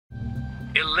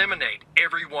Eliminate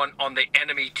everyone on the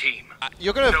enemy team.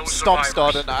 You're gonna No stomp survivors.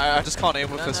 start and I just can't aim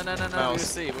with this No.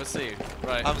 mouse. We'll see.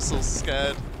 Right. I'm so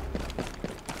scared.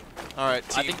 Alright,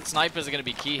 I think snipers are gonna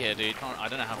be key here, dude. I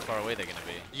don't know how far away they're gonna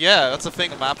be. yeah, that's the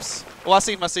thing, maps. Oh, I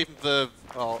see the...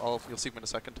 you'll see him in a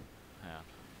second.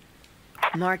 Yeah.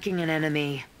 Marking an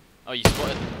enemy. Oh, you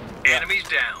spotted them. Enemies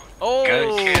down. Oh,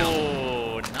 Good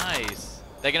kill. nice.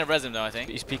 They're gonna res him though, I think.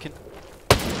 He's peeking.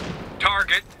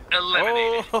 Target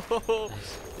eliminated. Oh,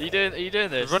 are you doing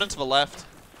this? Run into the left.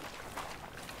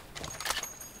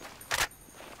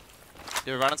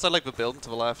 Yeah, ran inside like the building to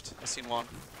the left. I seen one.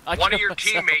 One of your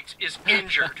teammates is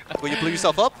injured. Will you blew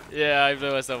yourself up? Yeah, I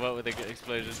blew myself up with the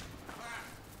explosion.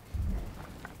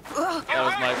 That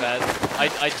was my bad.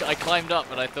 I climbed up,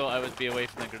 but I thought I would be away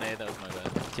from the grenade. That was my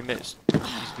bad. Teammates.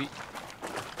 He's weak.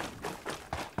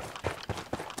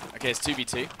 Okay, it's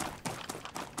 2v2.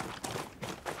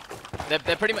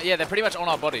 They're pretty much they're pretty much on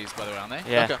our bodies, by the way, aren't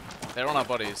they? Yeah. Okay. They're on our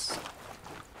bodies.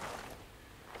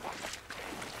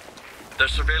 The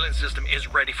surveillance system is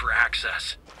ready for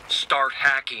access. Start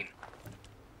hacking.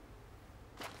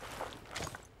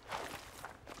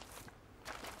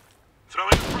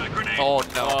 Throwing a frag grenade. Oh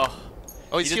no. Oh,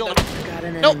 Oh, he's You healing didn't him. Got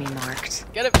an Nope. enemy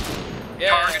marked. get him! Yeah,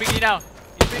 Target. he's speaking you now.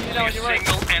 He's speaking you now on your right.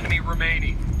 Single enemy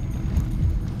remaining.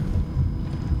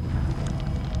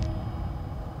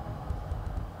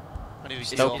 I need to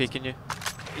Still heal. peeking you.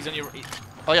 He's on your.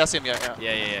 Oh yeah, I see him. Yeah.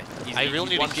 Yeah. I really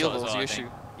need to one heal, shot as was the well, I issue.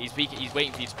 think. He's peeking. He's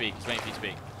waiting for you to speak. He's waiting for you to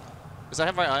speak. Is that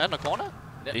him right in the corner?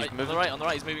 He's On moving. the right. On the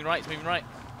right. He's moving right. He's moving right.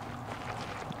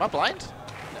 Am I blind?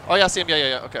 Oh yeah, I see him.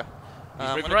 Yeah. Okay. He's I'm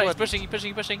moving gonna right. go He's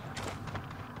ahead pushing.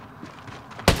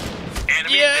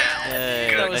 Enemy Yeah. down. Hey,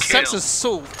 Good The nice kill. sensor's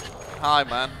so high,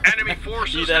 man. Enemy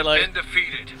forces there, have like- been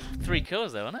defeated. 3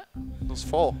 kills though, wasn't it? There's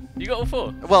 4. You got all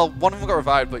 4. Well, one of them got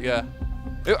revived, but yeah.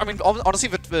 I mean, honestly,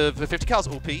 the 50 cal's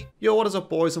OP. Yo, what is up,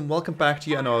 boys, and welcome back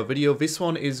to yet another video. This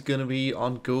one is going to be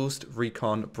on Ghost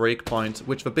Recon Breakpoint,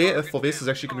 which the beta for this is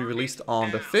actually going to be released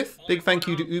on the 5th. Big thank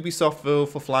you to Ubisoft, though,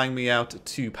 for flying me out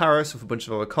to Paris with a bunch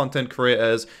of other content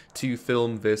creators to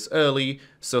film this early.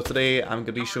 So today, I'm going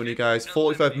to be showing you guys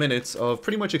 45 minutes of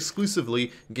pretty much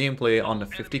exclusively gameplay on the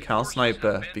 50 cal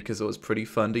sniper, because it was pretty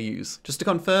fun to use. Just to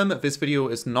confirm, this video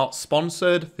is not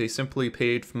sponsored. They simply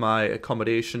paid for my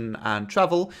accommodation and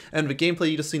travel, and the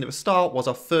gameplay you just seen at the start was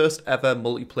our first ever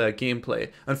multiplayer gameplay.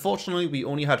 Unfortunately, we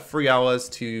only had 3 hours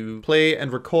to play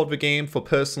and record the game for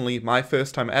personally my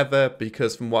first time ever,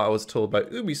 because from what I was told by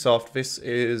Ubisoft, this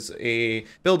is a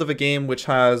build of a game which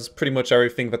has pretty much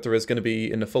everything that there is going to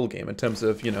be in the full game in terms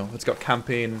of, you know, it's got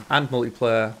campaign and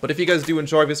multiplayer. But if you guys do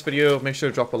enjoy this video, make sure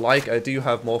to drop a like. I do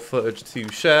have more footage to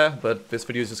share, but this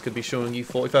video is just going to be showing you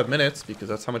 45 minutes because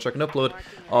that's how much I can upload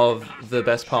of the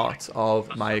best parts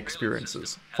of my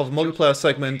experiences. For the multiplayer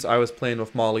segment, I was playing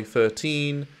with Marley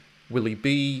 13, Willie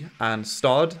B, and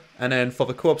Stod. And then for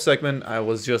the co-op segment, I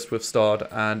was just with Stod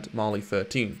and Marley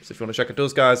 13. So if you want to check out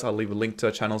those guys, I'll leave a link to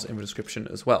their channels in the description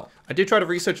as well. I did try to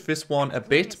research this one a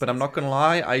bit, but I'm not going to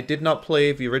lie, I did not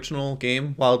play the original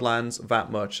game, Wildlands,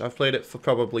 that much. I've played it for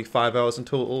probably 5 hours in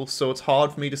total, so it's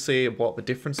hard for me to say what the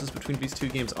differences between these two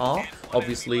games are.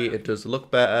 Obviously, it does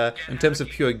look better. In terms of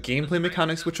pure gameplay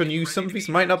mechanics, which are new, some of these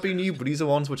might not be new, but these are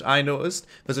ones which I noticed.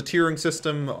 There's a tiering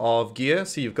system of gear,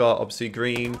 so you've got obviously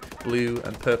green, blue,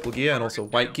 and purple gear, and also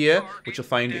white gear, which you'll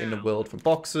find in the world from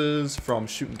boxes, from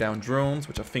shooting down drones,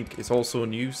 which I think is also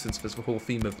new since there's the whole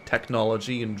theme of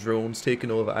technology and drones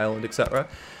taking over the island, etc.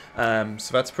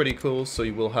 So that's pretty cool. So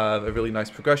you will have a really nice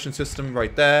progression system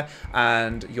right there,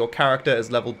 and your character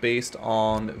is leveled based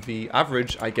on the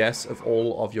average, I guess, of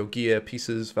all of your gear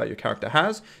pieces that your character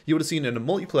has. You would have seen in a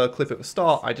multiplayer clip at the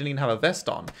start, I didn't even have a vest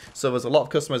on. So there's a lot of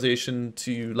customization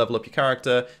to level up your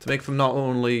character to make them not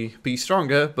only be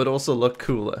stronger, but also look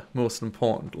cooler, most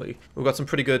importantly. We've got some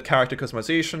pretty good character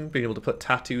customization, being able to put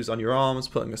tattoos on your arms,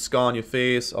 putting a scar on your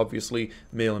face, obviously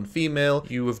male and female.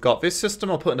 You have got this system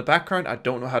I'll put in the background. I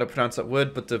don't know how to pronounce that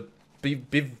word, but the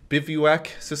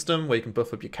bivouac system, where you can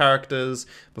buff up your characters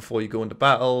before you go into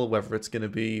battle, whether it's going to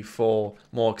be for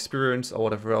more experience or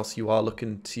whatever else you are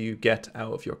looking to get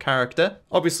out of your character.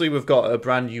 Obviously, we've got a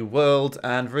brand new world,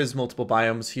 and there is multiple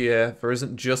biomes here. There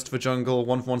isn't just the jungle.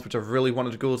 One of the ones which I really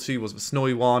wanted to go to was the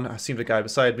snowy one. I seen the guy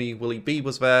beside me, Willie B,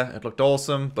 was there. It looked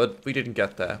awesome, but we didn't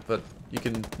get there. But you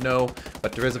can know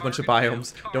that there is a bunch of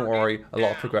biomes. Don't worry, a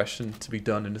lot of progression to be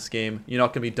done in this game. You're not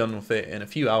going to be done with it in a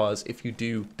few hours if you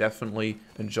do definitely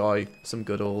enjoy some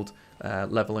good old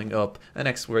leveling up, and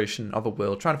exploration of a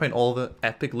world, trying to find all the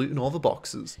epic loot in all the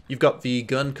boxes. You've got the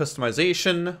gun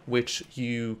customization, which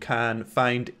you can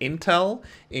find intel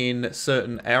in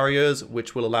certain areas,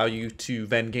 which will allow you to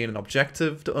then gain an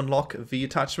objective to unlock the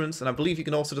attachments, and I believe you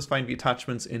can also just find the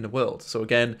attachments in the world. So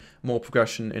again, more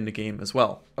progression in the game as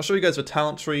well. I'll show you guys the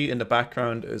talent tree in the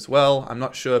background as well. I'm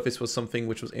not sure if this was something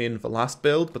which was in the last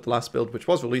build, but the last build which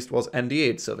was released was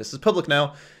NDA'd, so this is public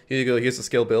now. Here you go, here's the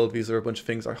skill build. These are a bunch of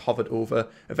things I hovered over.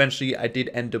 Eventually, I did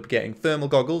end up getting thermal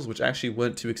goggles, which actually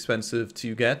weren't too expensive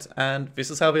to get, and this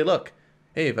is how they look.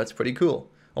 Hey, that's pretty cool.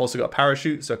 Also got a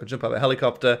parachute, so I could jump out of a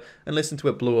helicopter and listen to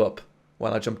it blow up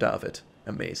while I jumped out of it.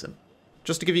 Amazing.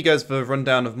 Just to give you guys the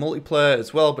rundown of multiplayer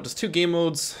as well, but there's 2 game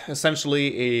modes,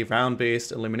 essentially a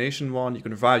round-based elimination one. You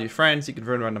can revive your friends, you can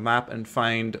run around the map and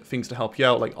find things to help you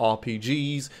out, like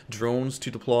RPGs, drones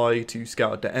to deploy to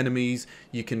scout the enemies.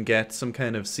 You can get some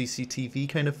kind of CCTV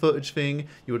kind of footage thing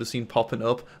you would have seen popping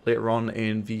up later on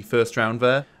in the first round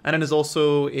there. And then there's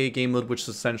also a game mode which is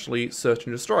essentially search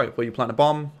and destroy, where you plant a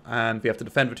bomb and we have to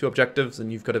defend the 2 objectives,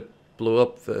 and you've got to blow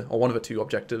up one of the 2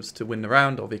 objectives to win the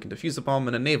round, or they can defuse the bomb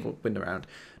and then they will win the round.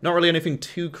 Not really anything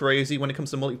too crazy when it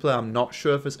comes to multiplayer. I'm not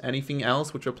sure if there's anything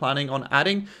else which we're planning on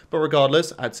adding, but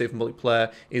regardless, I'd say the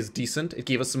multiplayer is decent. It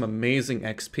gave us some amazing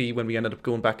XP when we ended up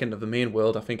going back into the main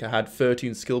world. I think I had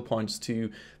 13 skill points to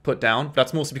put down.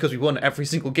 That's mostly because we won every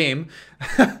single game.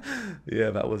 Yeah,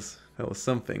 that was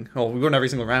something. Oh, we won every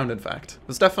single round, in fact.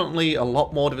 There's definitely a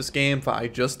lot more to this game that I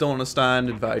just don't understand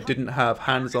and that I didn't have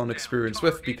hands-on experience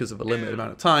with because of a limited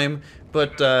amount of time,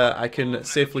 but I can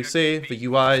safely say the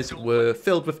UIs were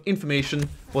filled with information. There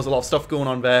was a lot of stuff going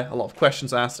on there, a lot of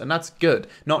questions asked, and that's good.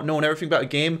 Not knowing everything about a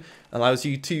game allows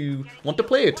you to want to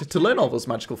play it, to learn all those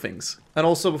magical things. And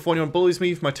also, before anyone bullies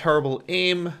me for my terrible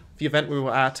aim, the event we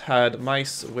were at had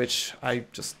mice, which I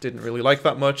just didn't really like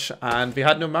that much, and we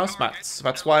had no mouse mats.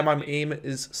 That's why my aim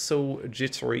is so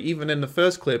jittery. Even in the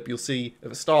first clip, you'll see at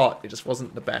the start, it just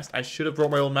wasn't the best. I should have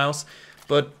brought my own mouse,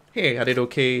 but hey, I did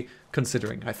okay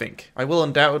considering, I think. I will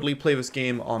undoubtedly play this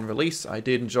game on release. I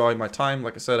did enjoy my time.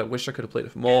 Like I said, I wish I could have played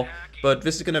it for more, but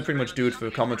this is going to pretty much do it for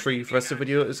the commentary. For the rest of the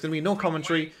video, it's going to be no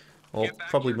commentary, or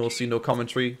probably mostly no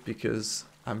commentary, because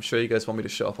I'm sure you guys want me to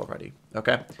show up already.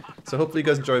 Okay? So hopefully you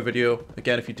guys enjoy the video.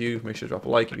 Again, if you do, make sure to drop a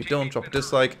like. If you don't, drop a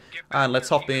dislike. And let's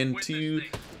hop into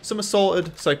some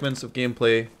assorted segments of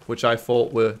gameplay, which I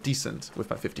thought were decent with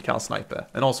my 50 cal sniper.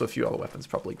 And also a few other weapons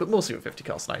probably, but mostly with 50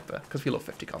 cal sniper, because we love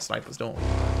 50 cal snipers, don't we?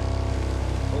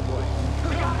 Oh boy.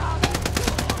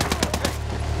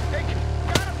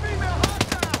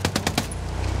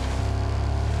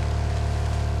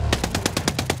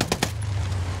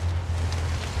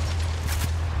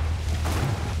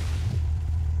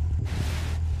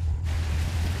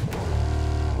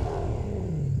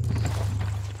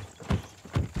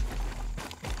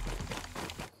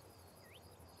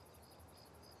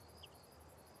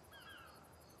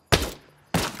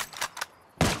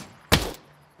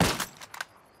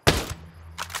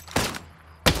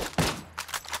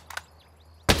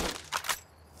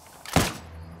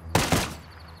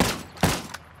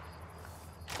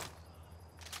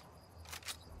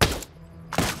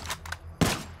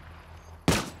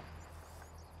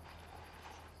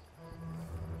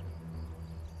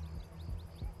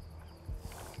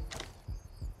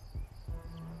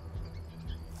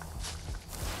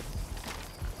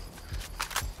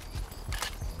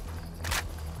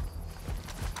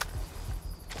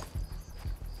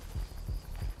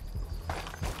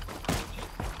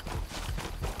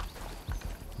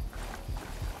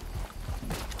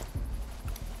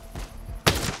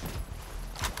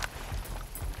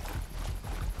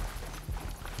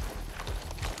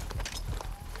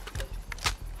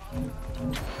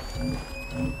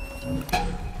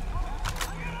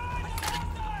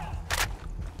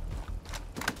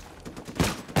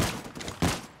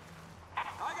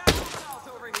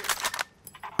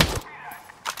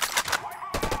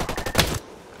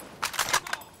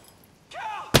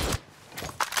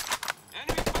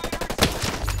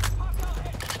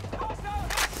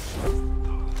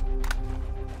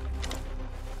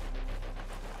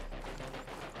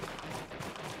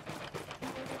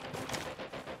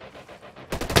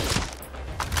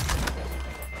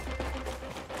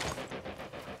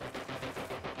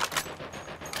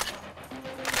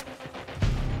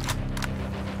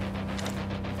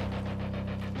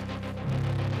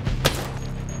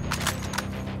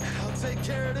 Take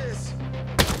care of this.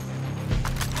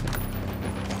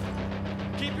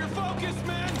 Keep your focus,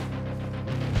 man.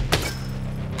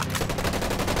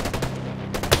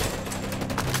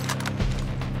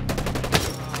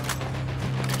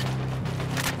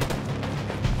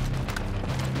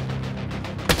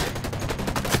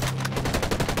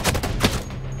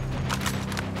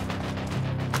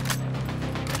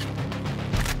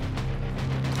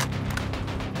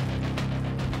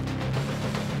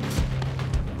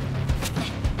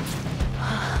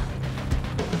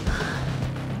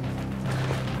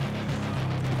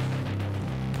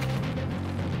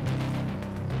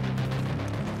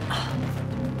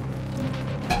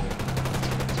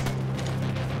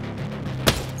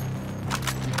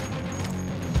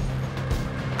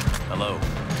 Hello.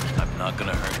 I'm not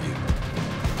gonna hurt you.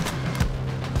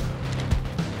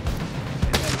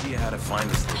 Any idea how to find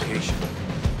this location?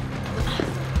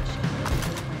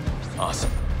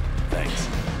 Awesome. Thanks.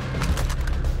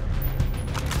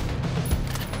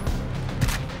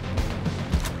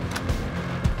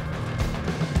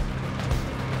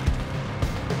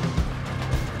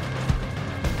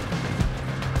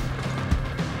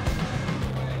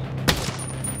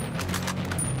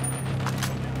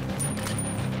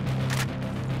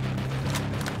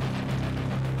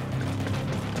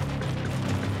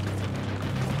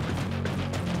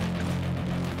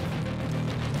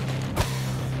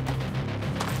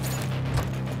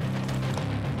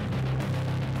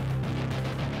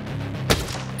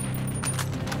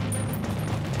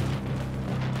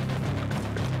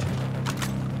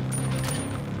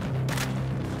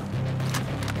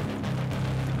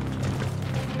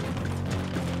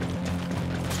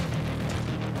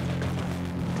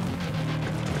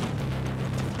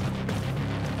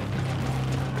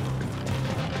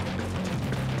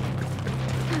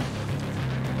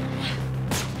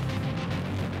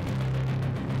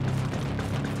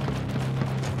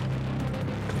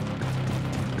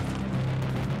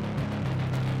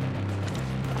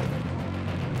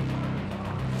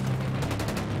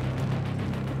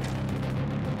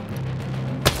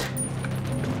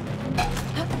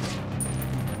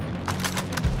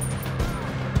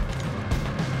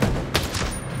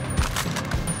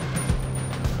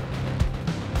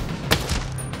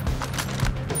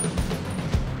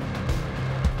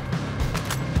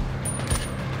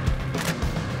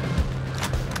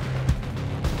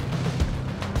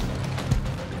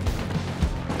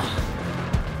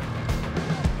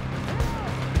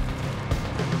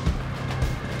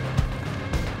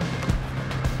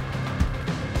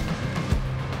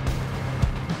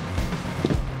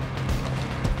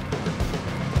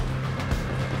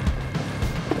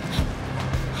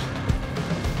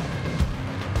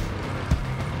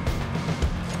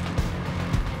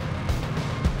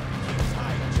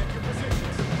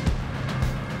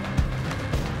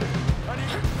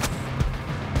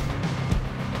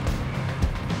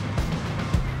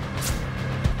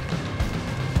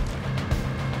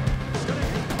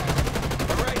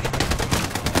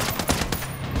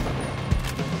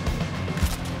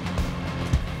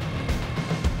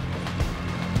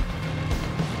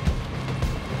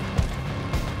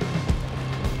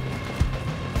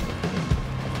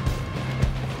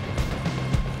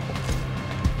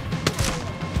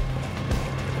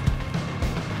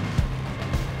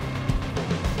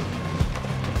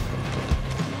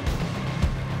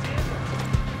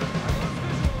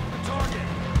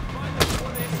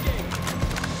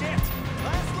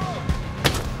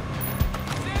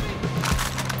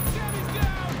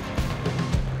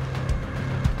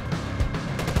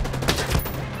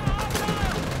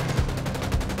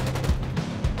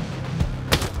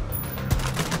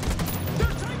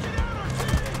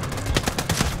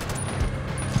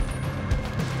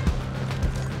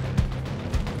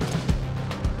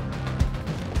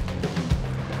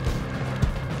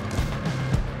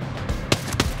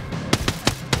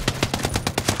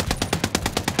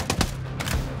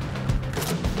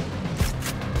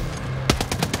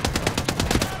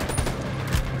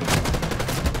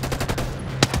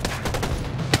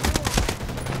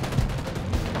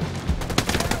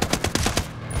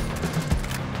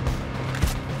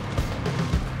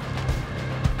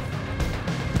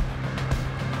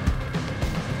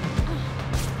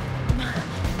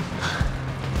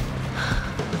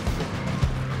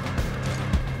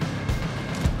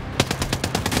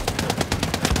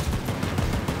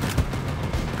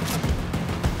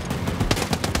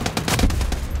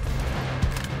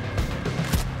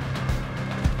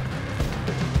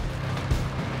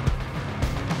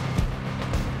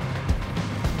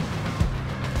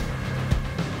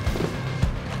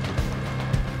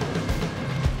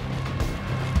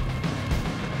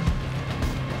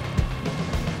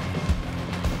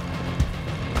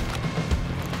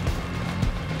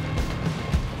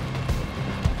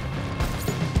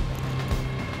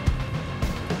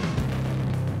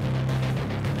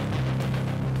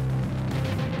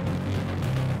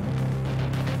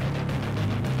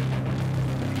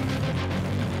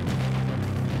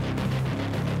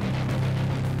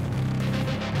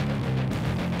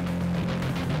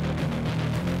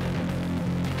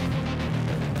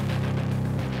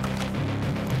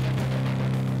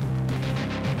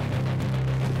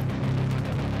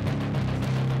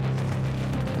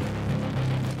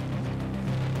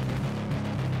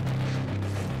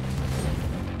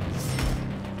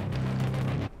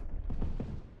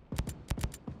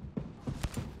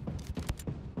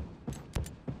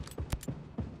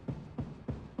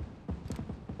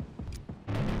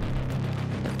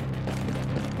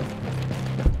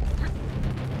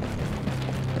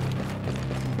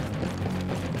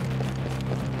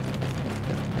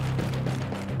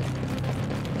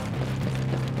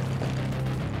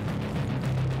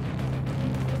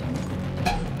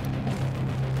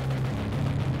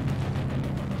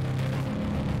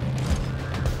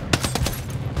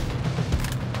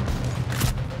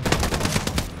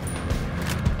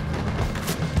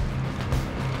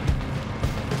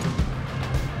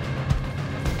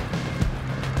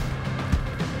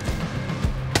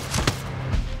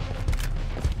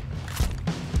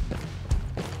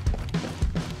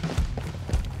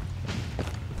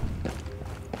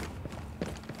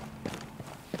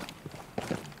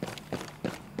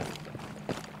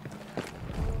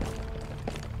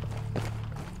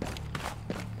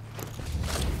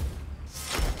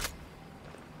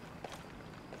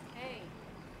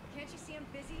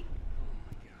 Busy?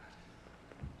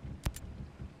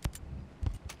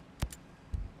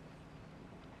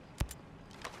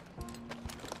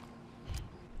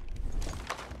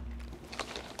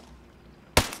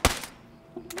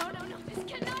 No, no, no, this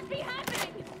cannot be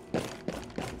happening!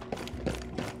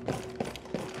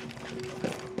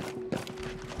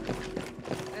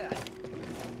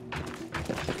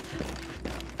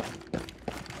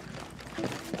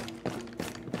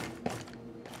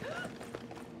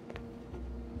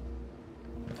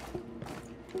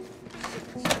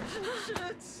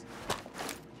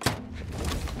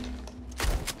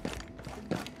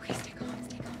 Okay, stay calm,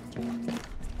 stay calm, stay calm, stay calm.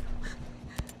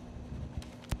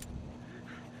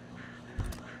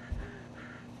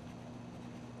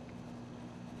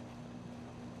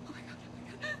 Oh my god, oh my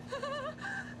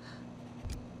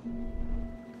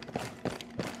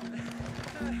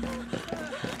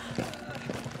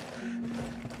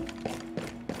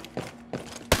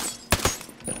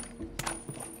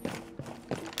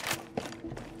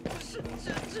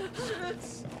god.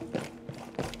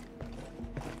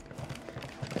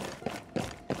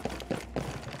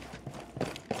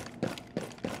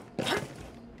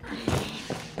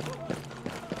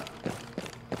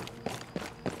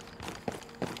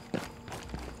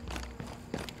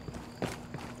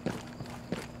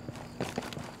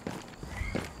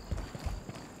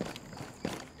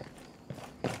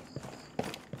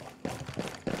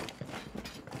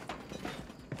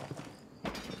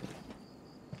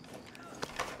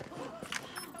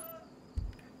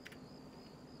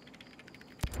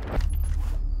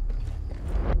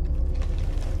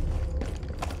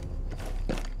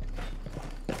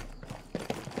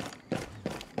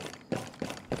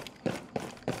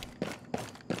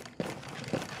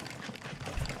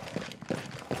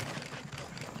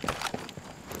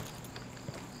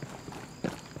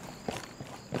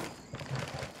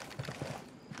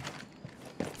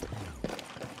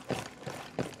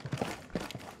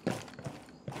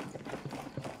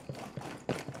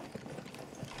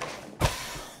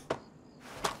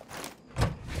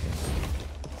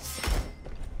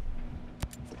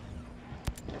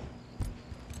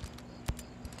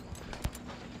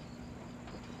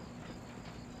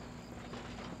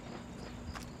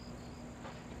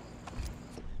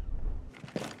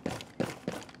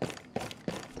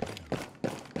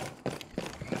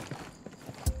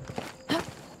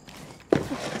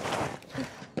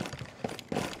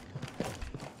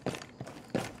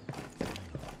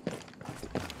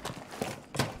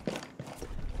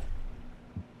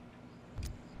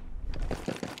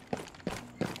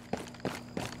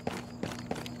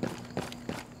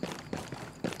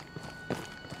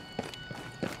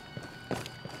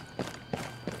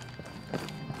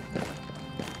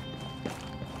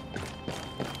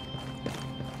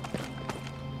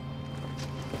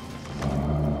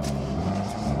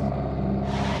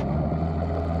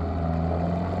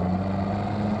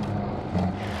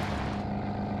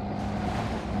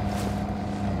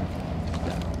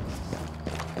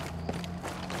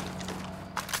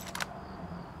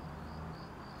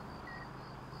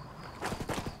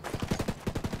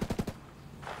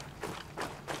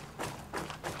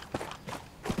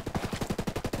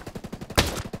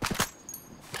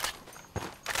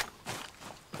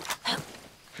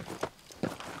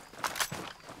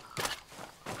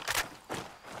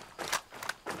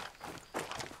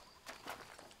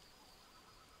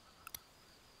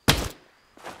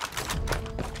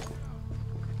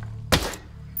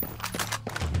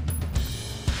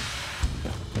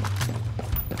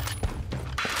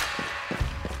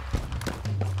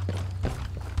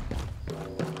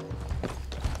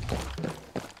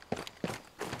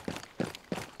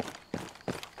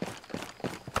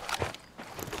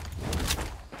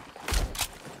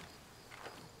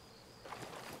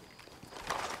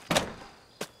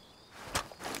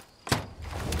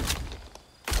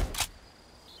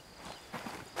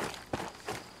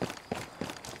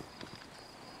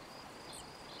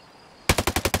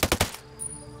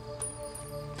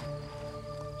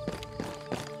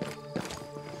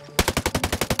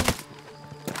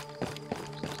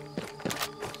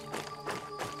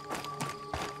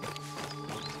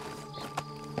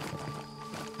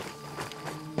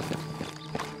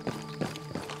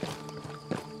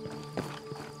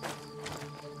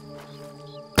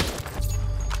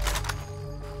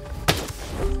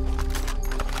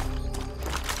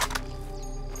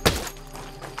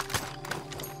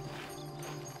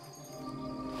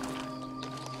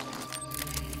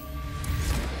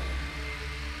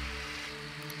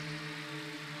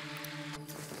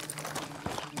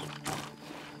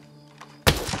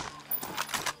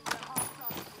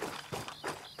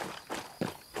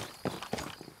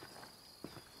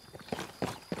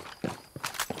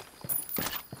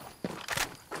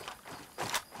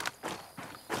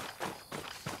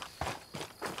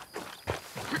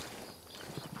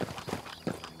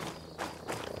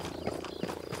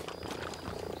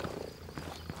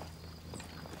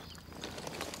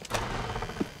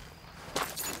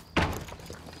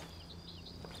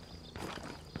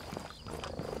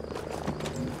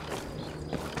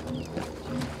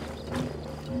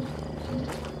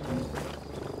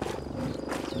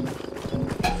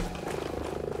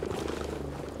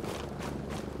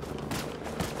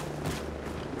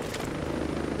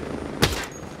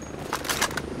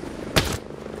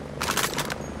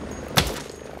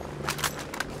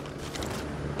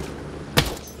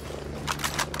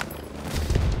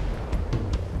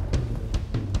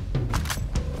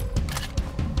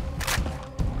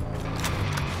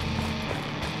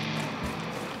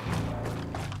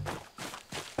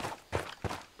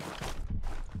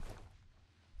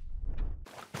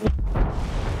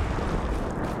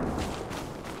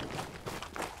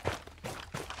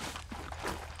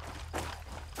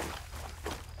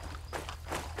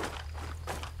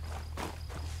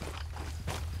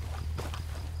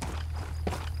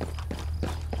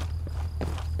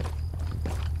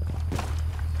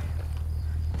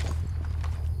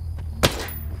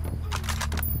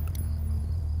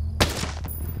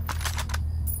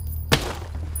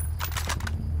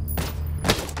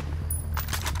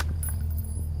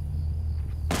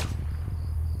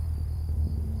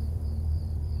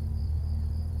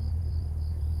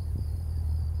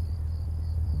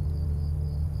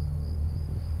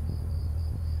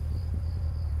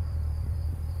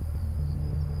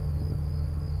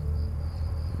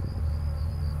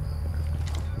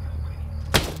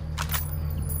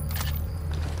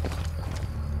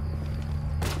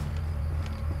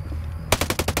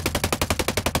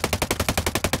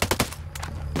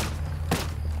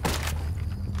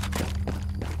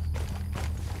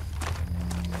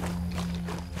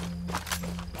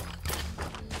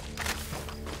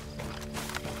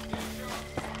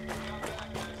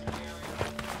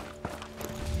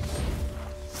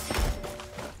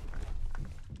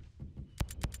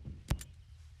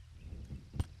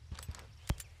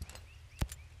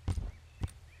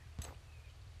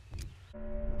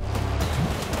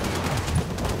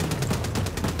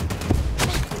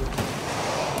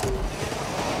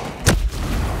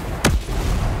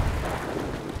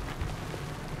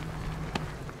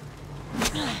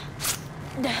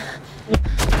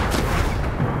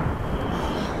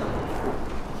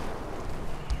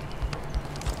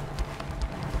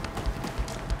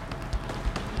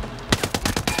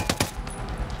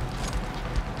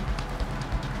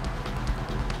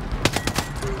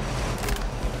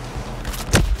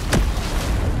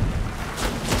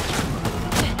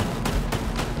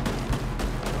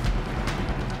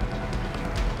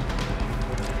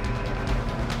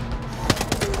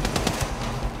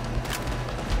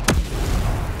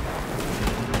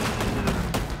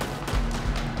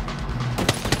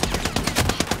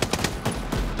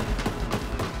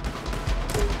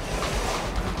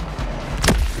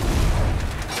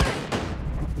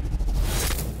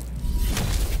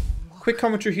 Quick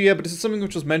commentary here, but this is something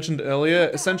which was mentioned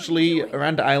earlier. Essentially,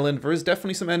 around the island, there is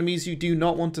definitely some enemies you do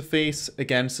not want to face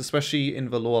against, especially in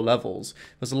the lower levels.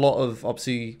 There's a lot of,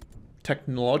 obviously,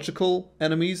 technological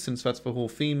enemies, since that's the whole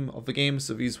theme of the game.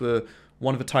 So these were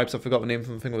one of the types. I forgot the name of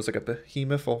them. I think it was like a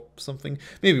behemoth or something.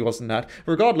 Maybe it wasn't that.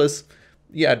 Regardless,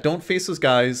 yeah, don't face those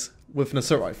guys with an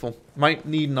assault rifle. Might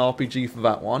need an RPG for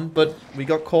that one, but we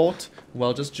got caught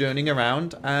while just journeying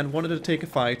around and wanted to take a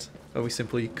fight, but we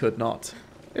simply could not.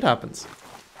 It happens.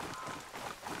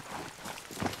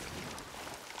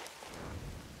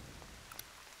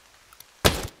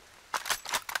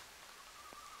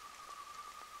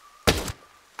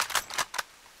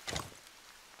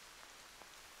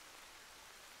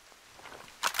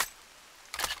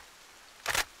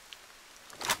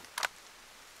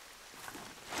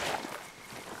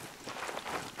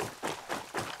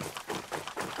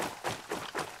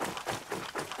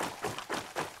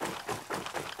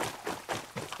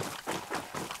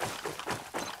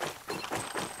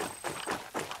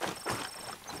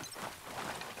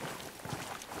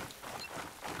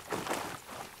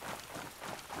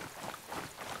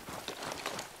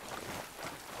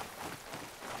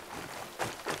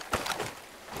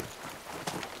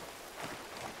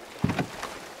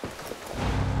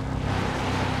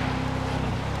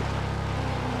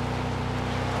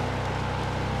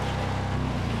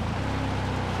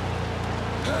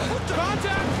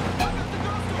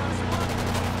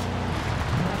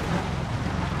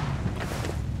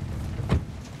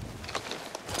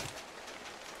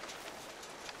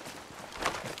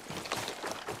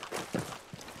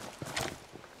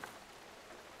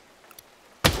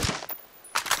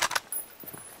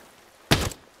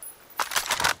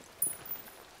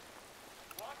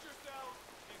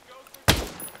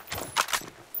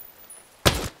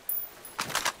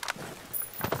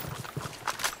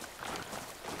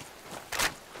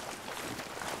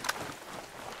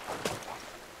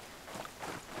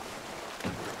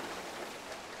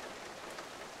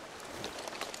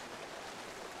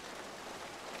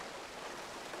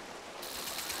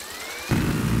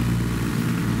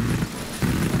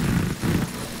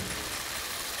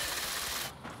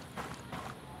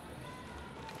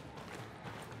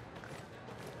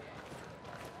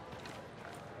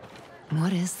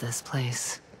 What is this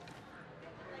place?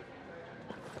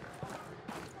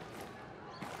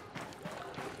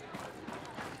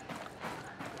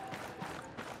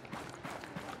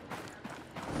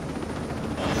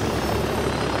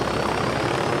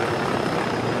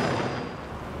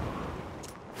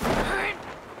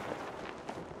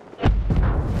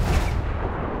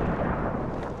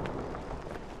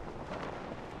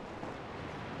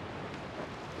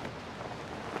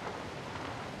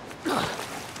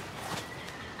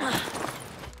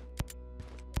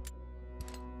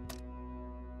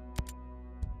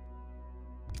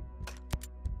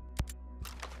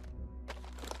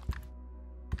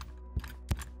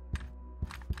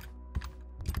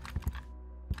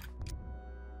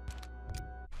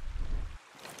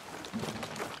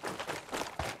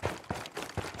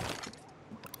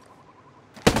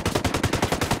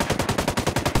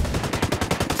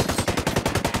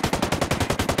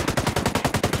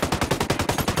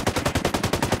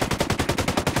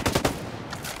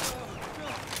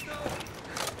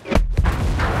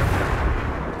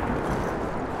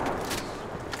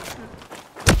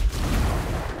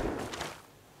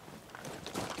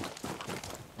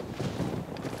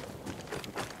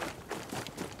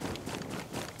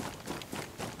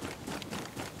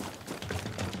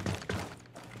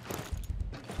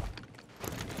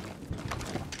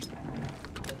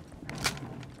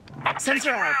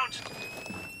 Sensor out. Rounds.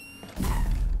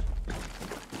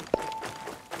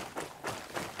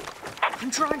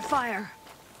 I'm throwing fire.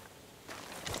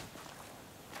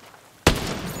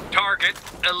 Target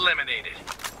eliminated.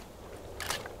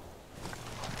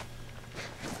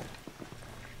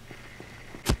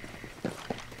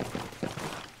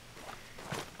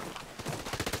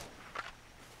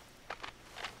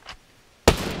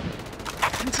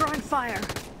 I'm throwing fire.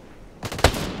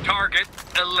 Target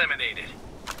eliminated.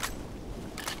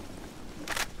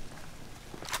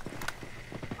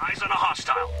 Eyes on a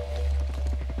hostile.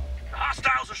 The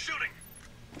hostiles are shooting.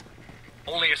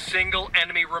 Only a single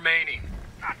enemy remaining.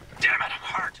 God damn it, I'm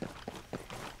hurt.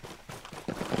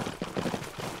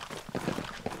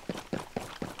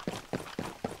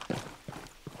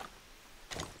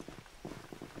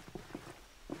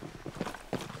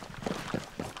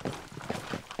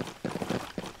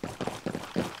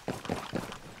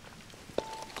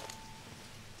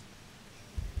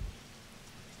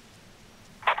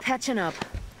 Patching up.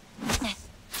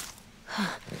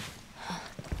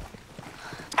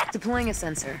 Deploying a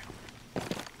sensor.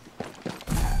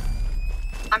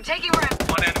 I'm taking round.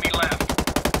 One enemy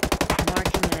left.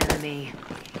 Marking an enemy.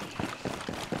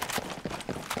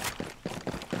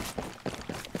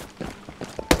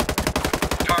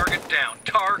 Target down.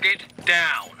 Target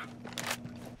down.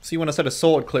 See, when I said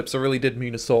assorted clips, I really did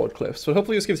mean assorted clips. But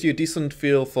hopefully this gives you a decent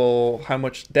feel for how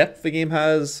much depth the game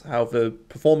has, how the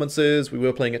performance is. We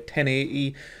were playing at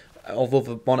 1080. Although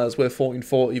the monitors were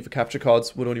 1440, the capture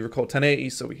cards would only record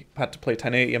 1080, so we had to play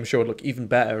 1080. I'm sure it would look even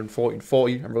better in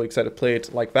 1440. I'm really excited to play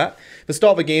it like that. The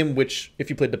start of the game, which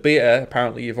if you played the beta,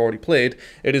 apparently you've already played,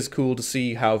 it is cool to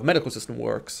see how the medical system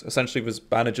works. Essentially there's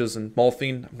bandages and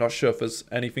morphine. I'm not sure if there's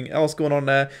anything else going on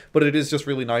there, but it is just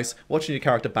really nice watching your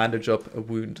character bandage up a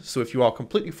wound. So if you are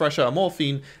completely fresh out of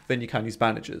morphine, then you can use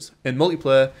bandages. In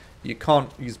multiplayer, you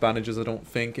can't use bandages, I don't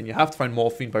think, and you have to find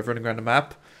morphine by running around the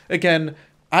map. Again,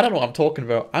 I don't know what I'm talking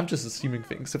about. I'm just assuming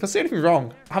things. If I say anything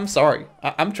wrong, I'm sorry.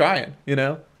 I'm trying, you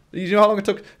know? You know how long it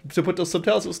took to put those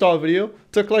subtitles at the start of the video?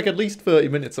 It took like at least 30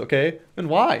 minutes, okay? And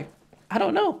why? I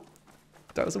don't know.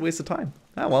 That was a waste of time.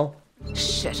 Ah, well.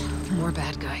 Shit, more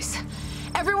bad guys.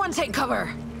 Everyone take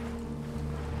cover!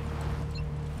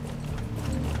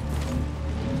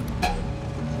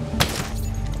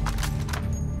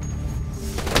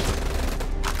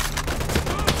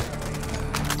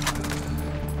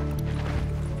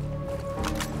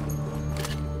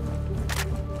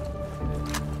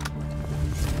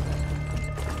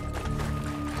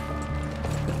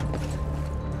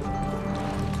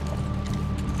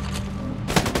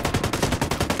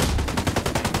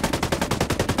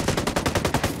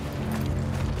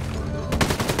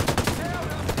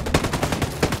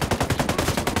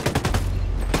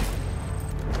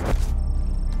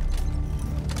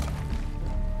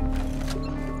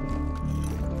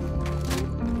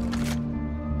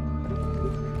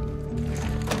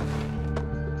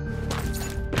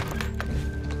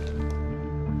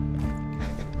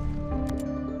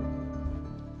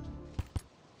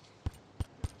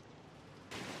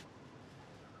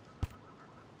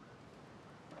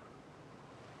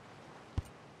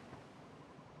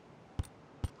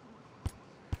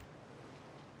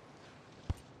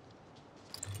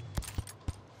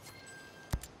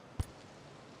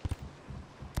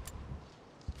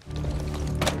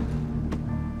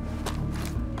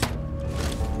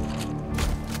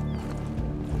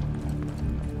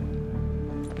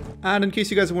 And in case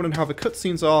you guys are wondering how the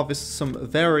cutscenes are, this is some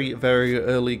very, very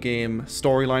early game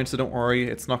storyline, so don't worry,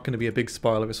 it's not going to be a big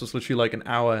spoiler. This was literally like an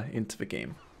hour into the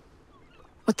game.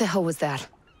 What the hell was that?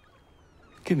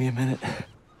 Give me a minute.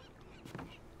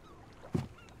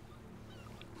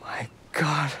 My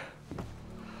God.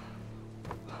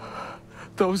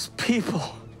 Those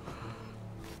people.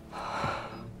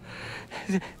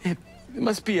 It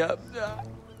must be a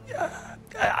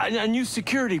new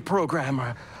security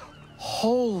program.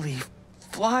 Holy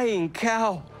flying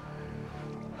cow.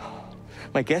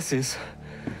 My guess is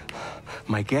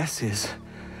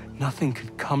nothing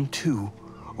could come to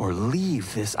or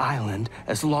leave this island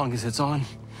as long as it's on.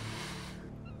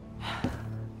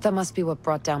 That must be what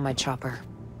brought down my chopper.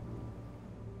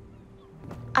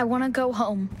 I want to go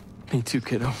home. Me too,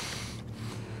 kiddo.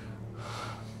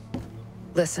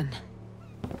 Listen.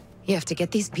 You have to get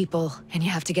these people, and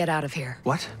you have to get out of here.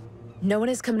 What? No one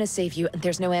is coming to save you, and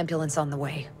there's no ambulance on the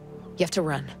way. You have to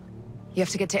run. You have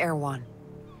to get to Erewhon.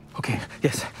 Okay,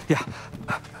 yes, yeah.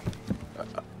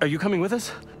 Are you coming with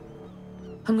us?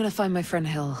 I'm gonna find my friend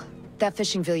Hill. That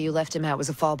fishing villa you left him at was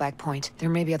a fallback point. There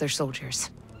may be other soldiers.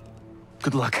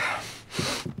 Good luck.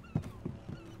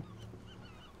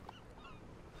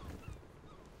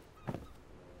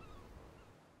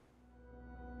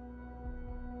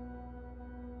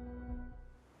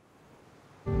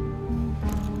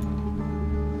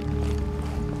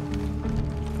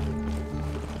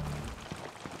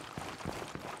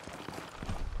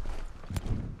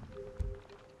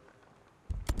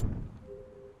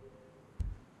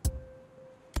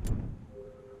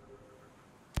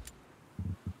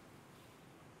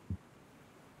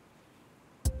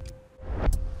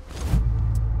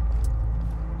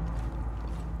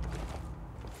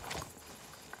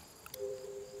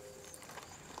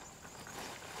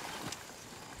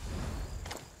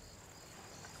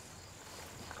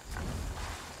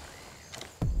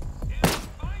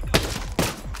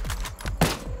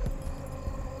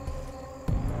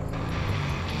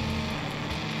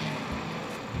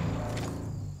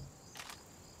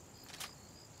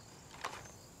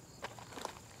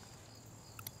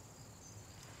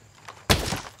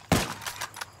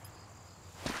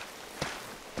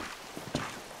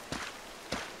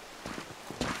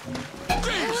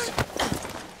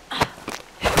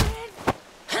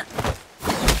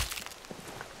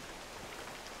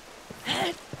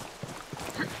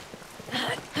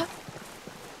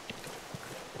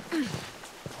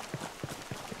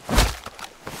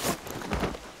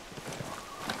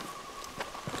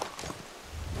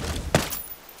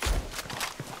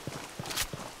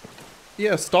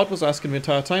 Yeah, Stott was asking me the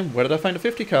entire time, where did I find a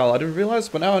 50 cal? I didn't realize,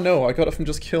 but now I know. I got it from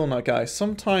just killing that guy.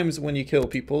 Sometimes when you kill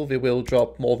people, they will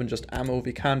drop more than just ammo.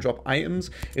 They can drop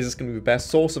items. Is this going to be the best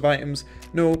source of items?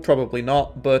 No, probably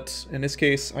not. But in this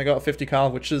case, I got a 50 cal,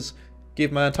 which is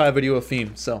gave my entire video a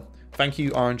theme. So thank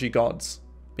you, RNG gods.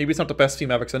 Maybe it's not the best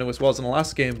theme ever, because I know it was in the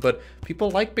last game, but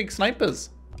people like big snipers.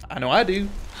 I know I do.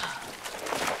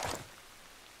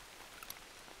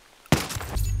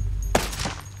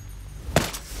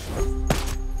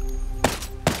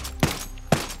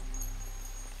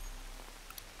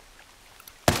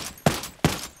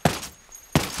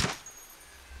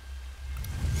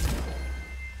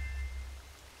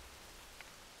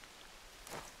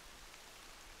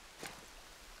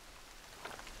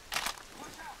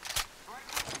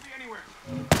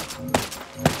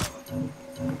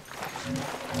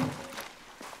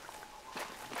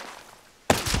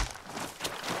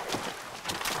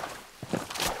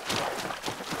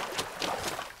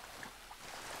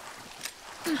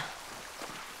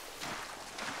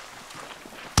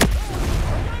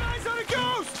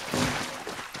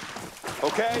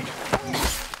 Okay?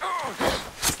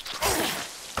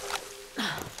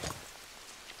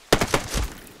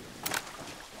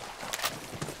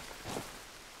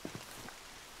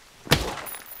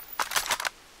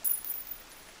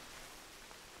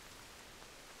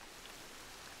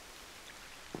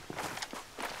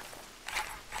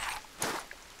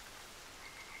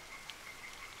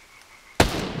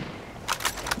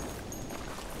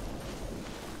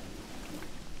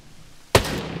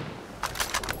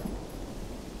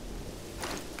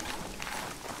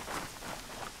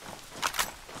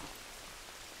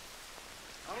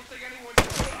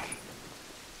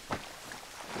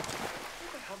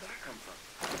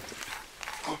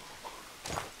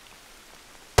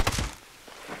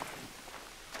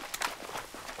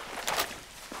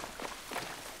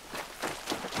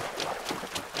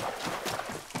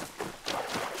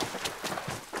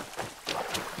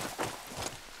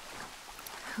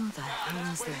 Who the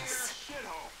hell is this?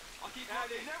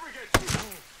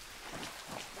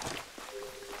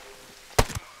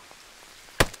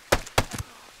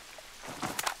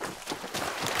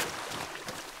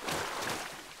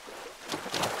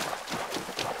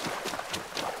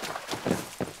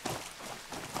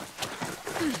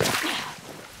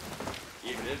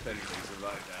 Even if anything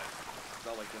survived that, it's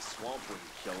not like this swamp wouldn't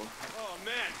kill him. Oh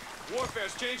man,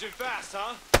 warfare's changing fast,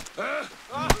 huh?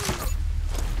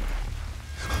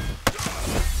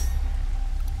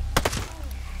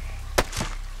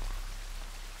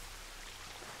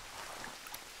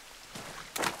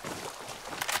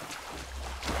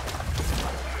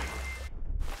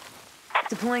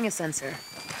 Deploying a sensor.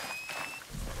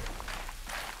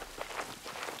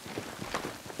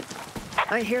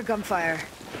 I hear gunfire.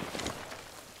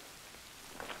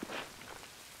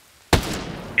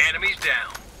 Enemies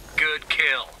down. Good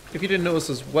kill. If you didn't notice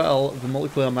as well, the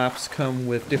multiplayer maps come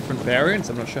with different variants.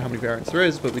 I'm not sure how many variants there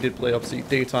is, but we did play obviously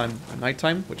daytime and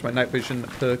nighttime, which my night vision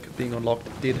perk being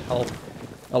unlocked did help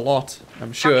a lot,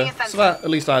 I'm sure. So that at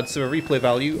least adds to a replay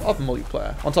value of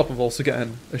multiplayer, on top of also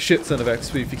getting a shit ton of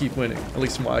XP if you keep winning, at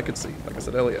least from what I could see, like I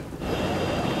said earlier.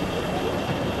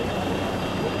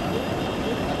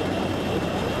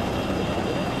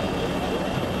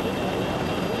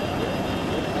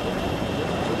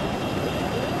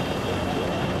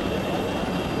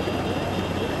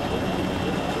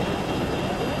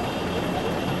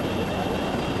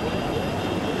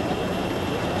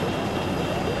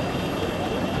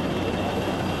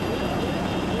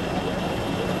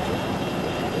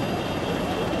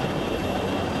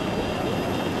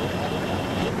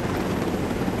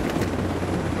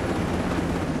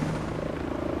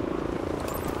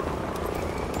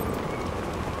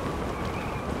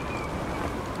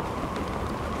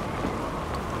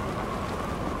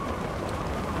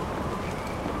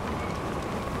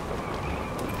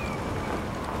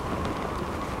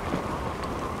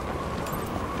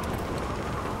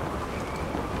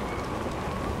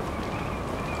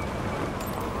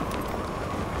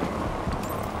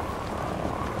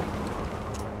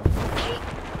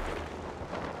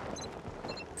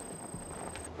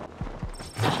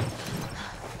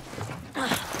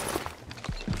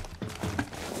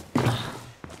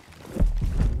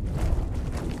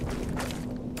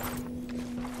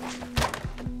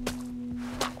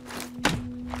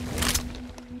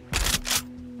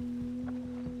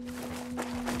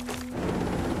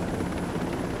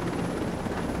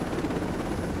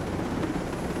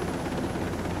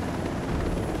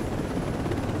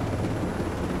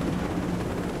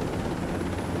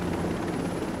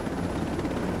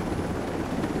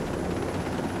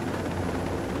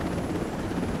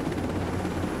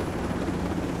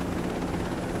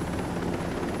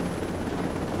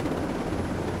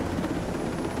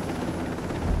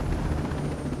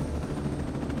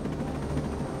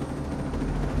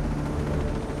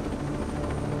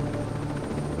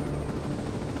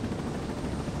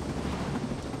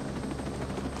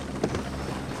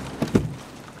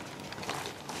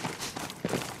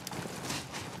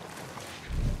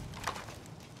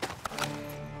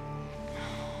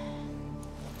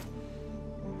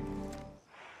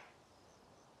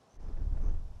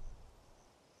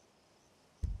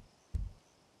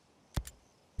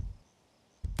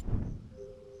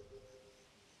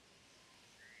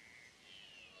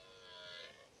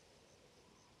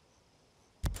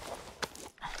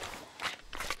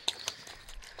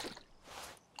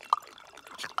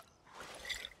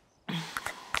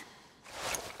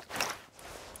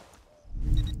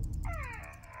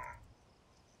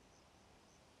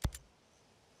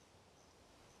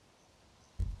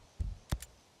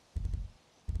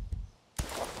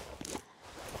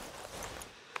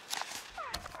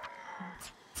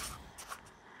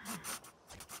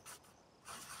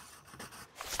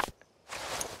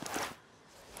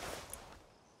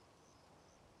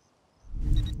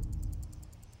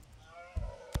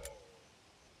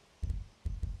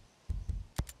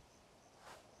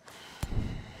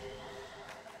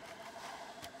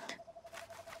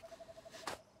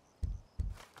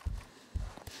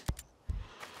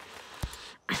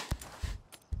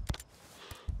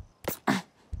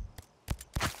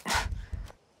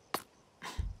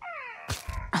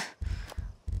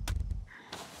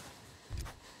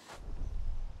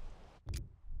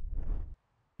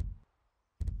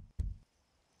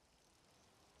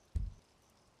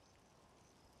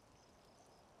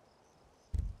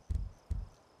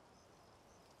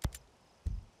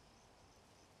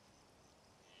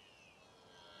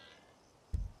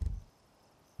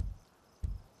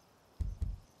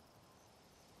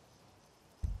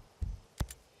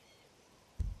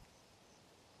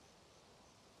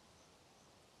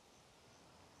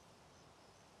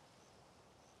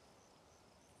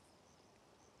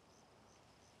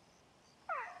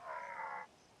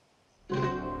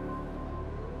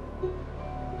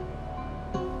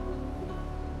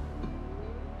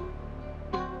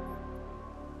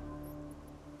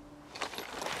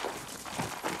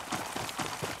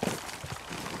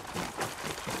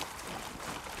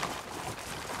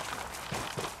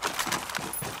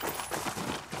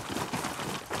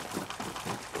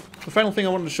 The final thing I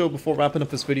wanted to show before wrapping up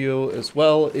this video as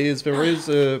well is there is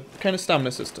a kind of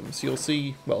stamina system. So you'll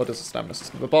see, well, it is a stamina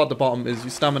system. The bar at the bottom is your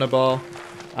stamina bar,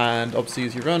 and obviously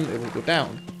as you run, it will go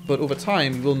down. But over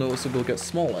time, you will notice it will get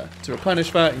smaller. To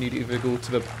replenish that, you need to either go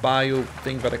to the bio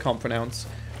thing that I can't pronounce,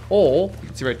 or, you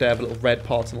can see right there, the little red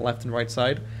parts on the left and right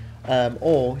side,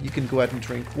 or you can go ahead and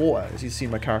drink water, as you see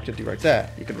my character do right there.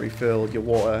 You can refill your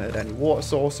water at any water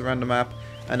source around the map,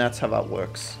 and that's how that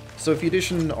works. So with the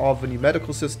addition of a new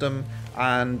medical system,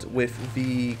 and with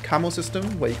the camo system,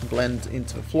 where you can blend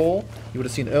into the floor, you would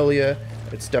have seen earlier,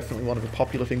 it's definitely one of the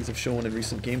popular things I've shown in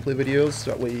recent gameplay videos, so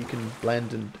that way you can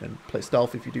blend and play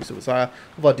stealth if you do so desire.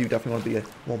 Although I do definitely want to be a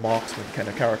more marksman kind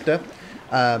of character.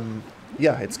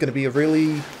 Yeah, it's going to be a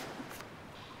really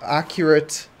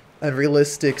accurate and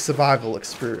realistic survival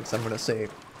experience, I'm going to say.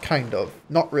 Kind of.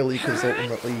 Not really, because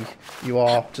ultimately you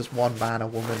are just one man or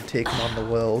woman taking on the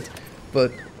world.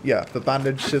 But yeah, the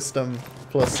bandage system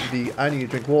plus the I need to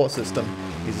drink water system.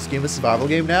 Is this game a survival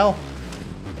game now?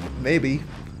 Maybe.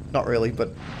 Not really,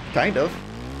 but kind of.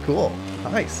 Cool.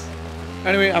 Nice.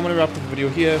 Anyway, I'm going to wrap up the video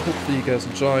here. Hopefully you guys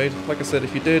enjoyed. Like I said,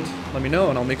 if you did, let me know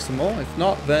and I'll make some more. If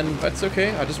not, then that's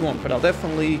okay. I just won't. But I'm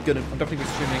definitely going to be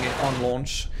streaming it on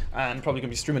launch, and probably going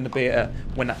to be streaming the beta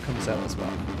when that comes out as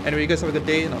well. Anyway, you guys have a good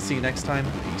day, and I'll see you next time.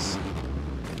 Peace.